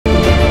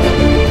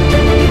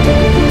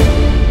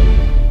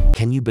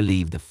Can you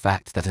believe the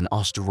fact that an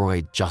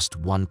asteroid just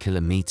 1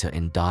 kilometer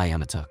in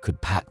diameter could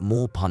pack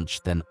more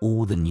punch than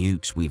all the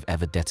nukes we've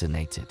ever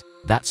detonated?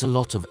 That's a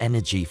lot of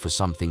energy for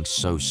something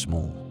so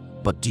small.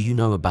 But do you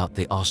know about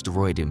the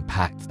asteroid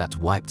impact that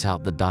wiped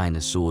out the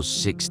dinosaurs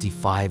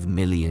 65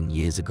 million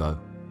years ago?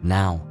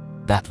 Now,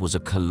 that was a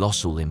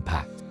colossal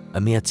impact.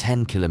 A mere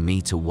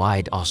 10-kilometer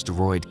wide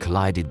asteroid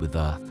collided with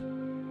Earth,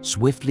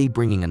 swiftly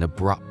bringing an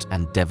abrupt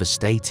and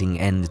devastating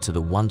end to the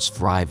once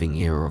thriving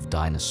era of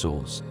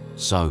dinosaurs.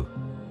 So,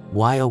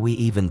 why are we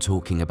even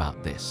talking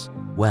about this?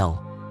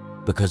 Well,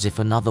 because if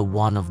another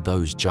one of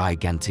those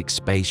gigantic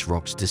space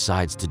rocks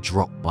decides to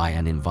drop by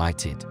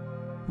uninvited,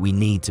 we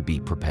need to be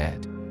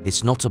prepared.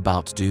 It's not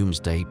about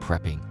doomsday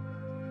prepping.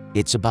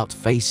 It's about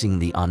facing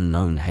the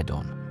unknown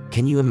head-on.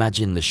 Can you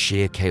imagine the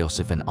sheer chaos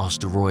if an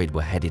asteroid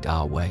were headed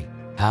our way?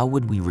 How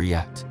would we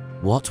react?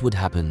 What would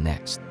happen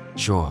next?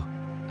 Sure,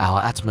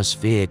 our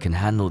atmosphere can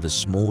handle the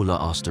smaller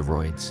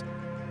asteroids,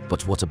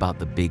 but what about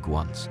the big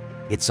ones?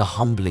 It's a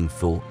humbling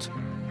thought,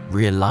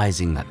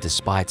 realizing that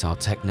despite our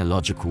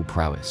technological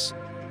prowess,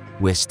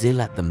 we're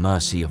still at the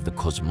mercy of the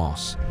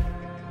cosmos.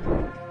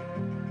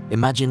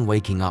 Imagine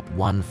waking up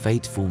one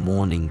fateful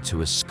morning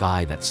to a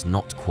sky that's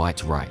not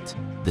quite right.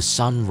 The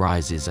sun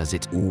rises as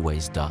it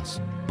always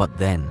does, but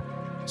then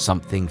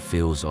something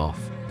feels off.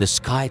 The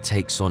sky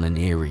takes on an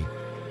eerie,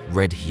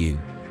 red hue,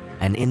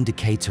 an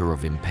indicator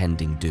of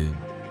impending doom.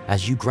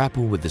 As you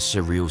grapple with the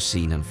surreal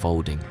scene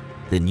unfolding,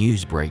 the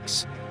news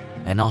breaks.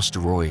 An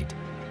asteroid,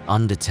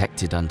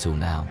 undetected until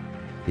now,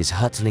 is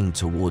hurtling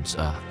towards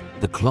Earth.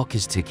 The clock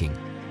is ticking,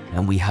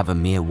 and we have a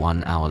mere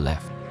 1 hour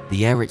left.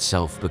 The air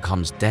itself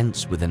becomes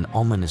dense with an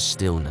ominous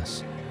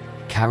stillness,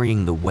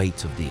 carrying the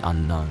weight of the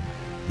unknown.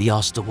 The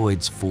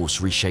asteroid's force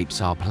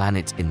reshapes our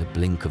planet in the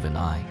blink of an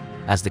eye.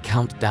 As the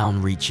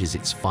countdown reaches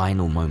its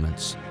final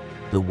moments,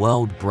 the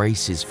world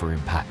braces for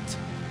impact,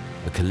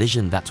 a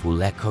collision that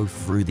will echo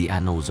through the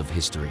annals of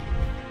history.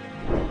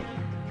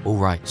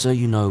 Alright, so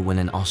you know when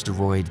an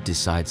asteroid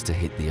decides to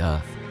hit the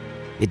Earth,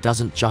 it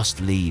doesn't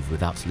just leave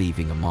without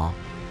leaving a mark,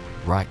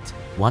 right?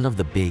 One of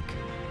the big,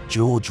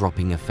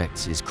 jaw-dropping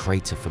effects is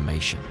crater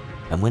formation.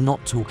 And we're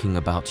not talking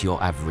about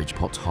your average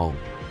pothole.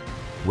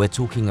 We're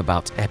talking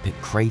about epic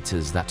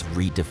craters that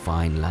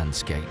redefine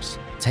landscapes.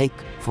 Take,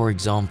 for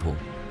example,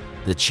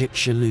 the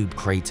Chicxulub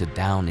crater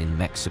down in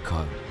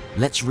Mexico.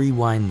 Let's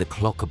rewind the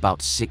clock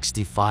about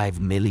 65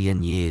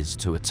 million years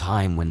to a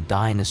time when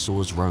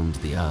dinosaurs roamed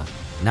the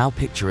Earth. Now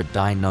picture a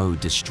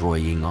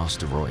dino-destroying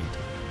asteroid,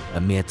 a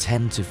mere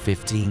 10 to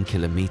 15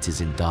 kilometers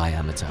in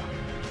diameter,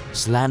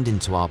 slammed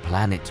into our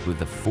planet with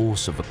the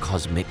force of a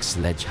cosmic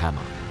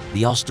sledgehammer.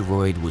 The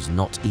asteroid was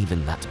not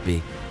even that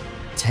big,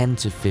 10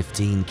 to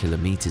 15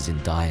 kilometers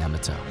in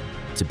diameter,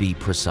 to be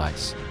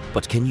precise.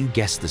 But can you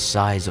guess the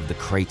size of the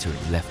crater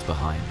it left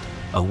behind?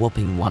 A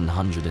whopping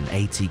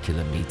 180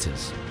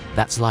 kilometers.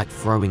 That's like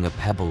throwing a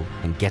pebble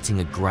and getting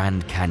a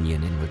Grand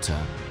Canyon in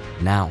return.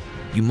 Now,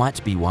 you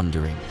might be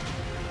wondering,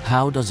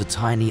 how does a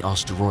tiny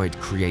asteroid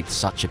create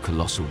such a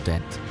colossal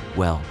dent?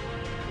 Well,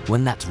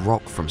 when that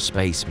rock from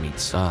space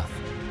meets Earth,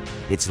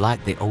 it's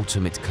like the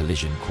ultimate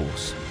collision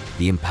course.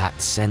 The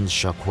impact sends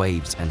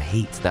shockwaves and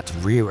heat that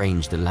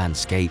rearrange the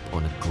landscape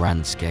on a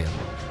grand scale.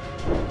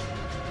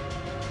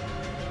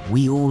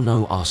 We all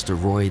know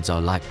asteroids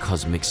are like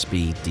cosmic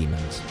speed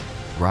demons,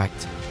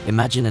 right?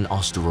 Imagine an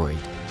asteroid,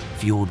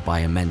 fueled by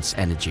immense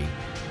energy,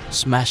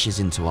 smashes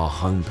into our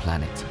home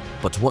planet.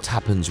 But what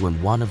happens when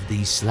one of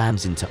these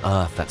slams into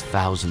Earth at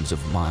thousands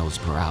of miles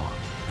per hour?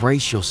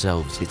 Brace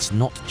yourselves, it's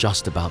not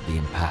just about the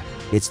impact,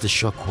 it's the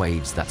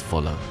shockwaves that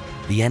follow.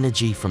 The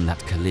energy from that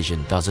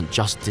collision doesn't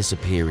just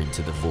disappear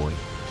into the void.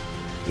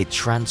 It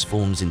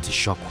transforms into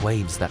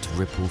shockwaves that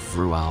ripple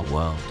through our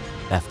world.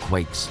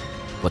 Earthquakes,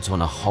 but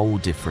on a whole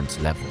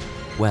different level.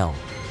 Well,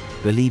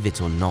 believe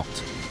it or not,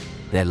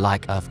 they're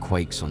like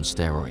earthquakes on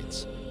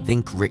steroids.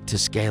 Think Richter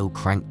scale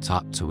cranked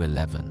up to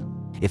 11.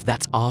 If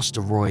that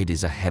asteroid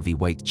is a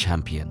heavyweight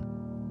champion,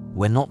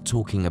 we're not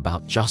talking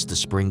about just a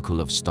sprinkle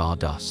of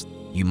stardust.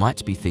 You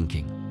might be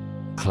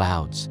thinking,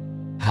 clouds,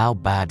 how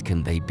bad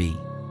can they be?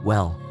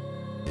 Well,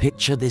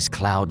 picture this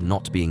cloud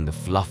not being the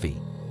fluffy,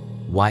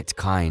 white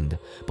kind,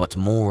 but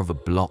more of a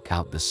block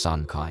out the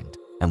sun kind.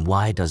 And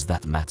why does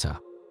that matter?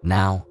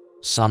 Now,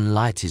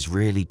 sunlight is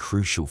really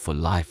crucial for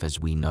life as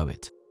we know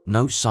it.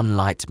 No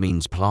sunlight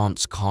means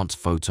plants can't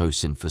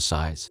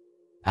photosynthesize,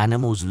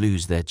 animals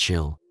lose their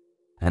chill,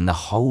 and the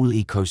whole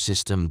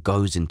ecosystem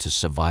goes into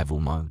survival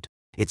mode.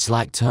 It's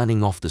like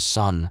turning off the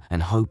sun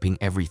and hoping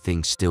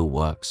everything still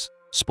works.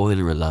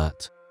 Spoiler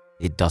alert,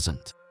 it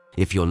doesn't.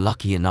 If you're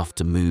lucky enough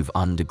to move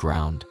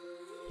underground,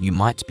 you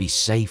might be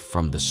safe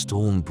from the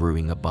storm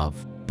brewing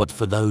above. But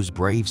for those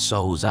brave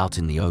souls out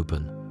in the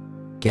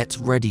open, get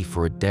ready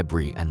for a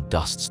debris and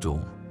dust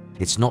storm.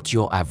 It's not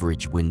your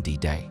average windy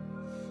day.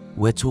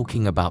 We're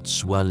talking about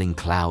swirling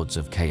clouds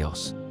of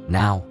chaos.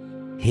 Now,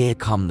 here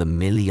come the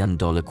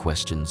million-dollar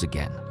questions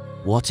again.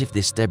 What if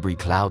this debris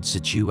cloud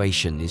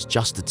situation is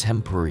just a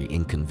temporary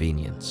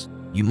inconvenience?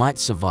 You might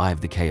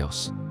survive the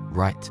chaos,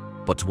 right?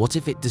 But what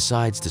if it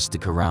decides to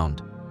stick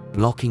around?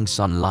 blocking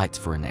sunlight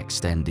for an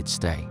extended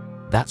stay.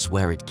 That's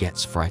where it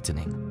gets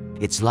frightening.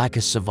 It's like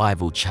a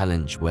survival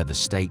challenge where the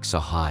stakes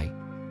are high,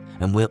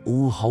 and we're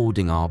all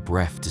holding our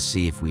breath to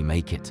see if we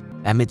make it.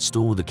 Amidst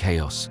all the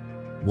chaos,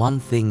 one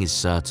thing is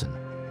certain: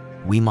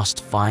 we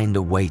must find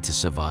a way to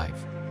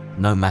survive,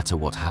 no matter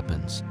what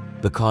happens,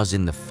 because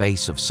in the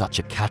face of such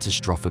a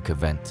catastrophic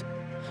event,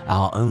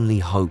 our only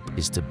hope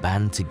is to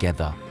band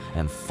together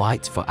and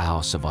fight for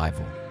our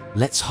survival.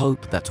 Let's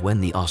hope that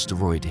when the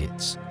asteroid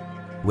hits,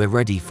 we're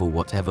ready for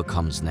whatever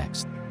comes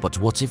next. But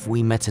what if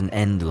we met an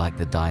end like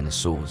the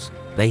dinosaurs?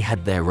 They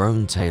had their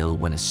own tale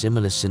when a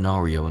similar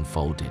scenario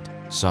unfolded.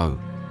 So,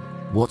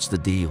 what's the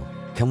deal?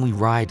 Can we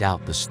ride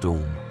out the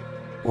storm?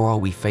 Or are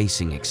we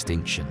facing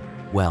extinction?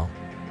 Well,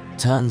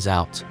 turns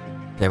out,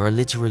 there are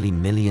literally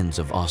millions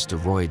of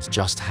asteroids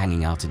just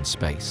hanging out in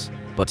space.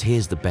 But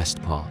here's the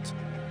best part.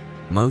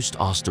 Most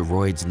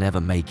asteroids never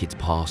make it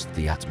past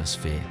the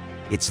atmosphere.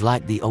 It's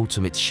like the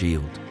ultimate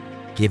shield,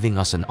 giving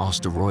us an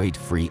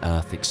asteroid-free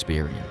Earth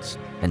experience.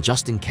 And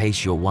just in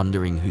case you're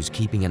wondering who's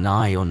keeping an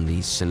eye on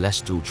these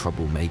celestial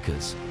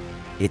troublemakers,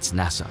 it's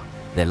NASA.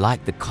 They're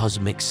like the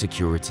cosmic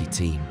security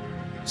team,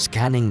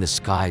 scanning the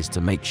skies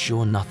to make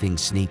sure nothing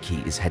sneaky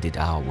is headed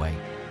our way.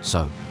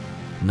 So,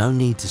 no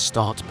need to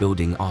start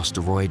building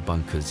asteroid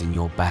bunkers in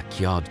your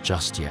backyard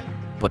just yet.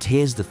 But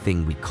here's the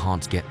thing: we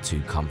can't get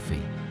too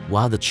comfy.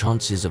 While the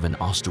chances of an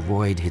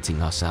asteroid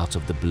hitting us out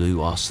of the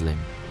blue are slim,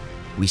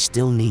 we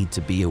still need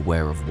to be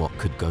aware of what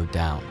could go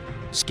down.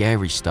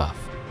 Scary stuff,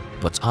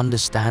 but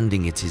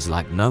understanding it is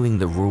like knowing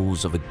the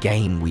rules of a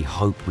game we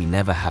hope we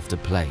never have to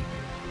play.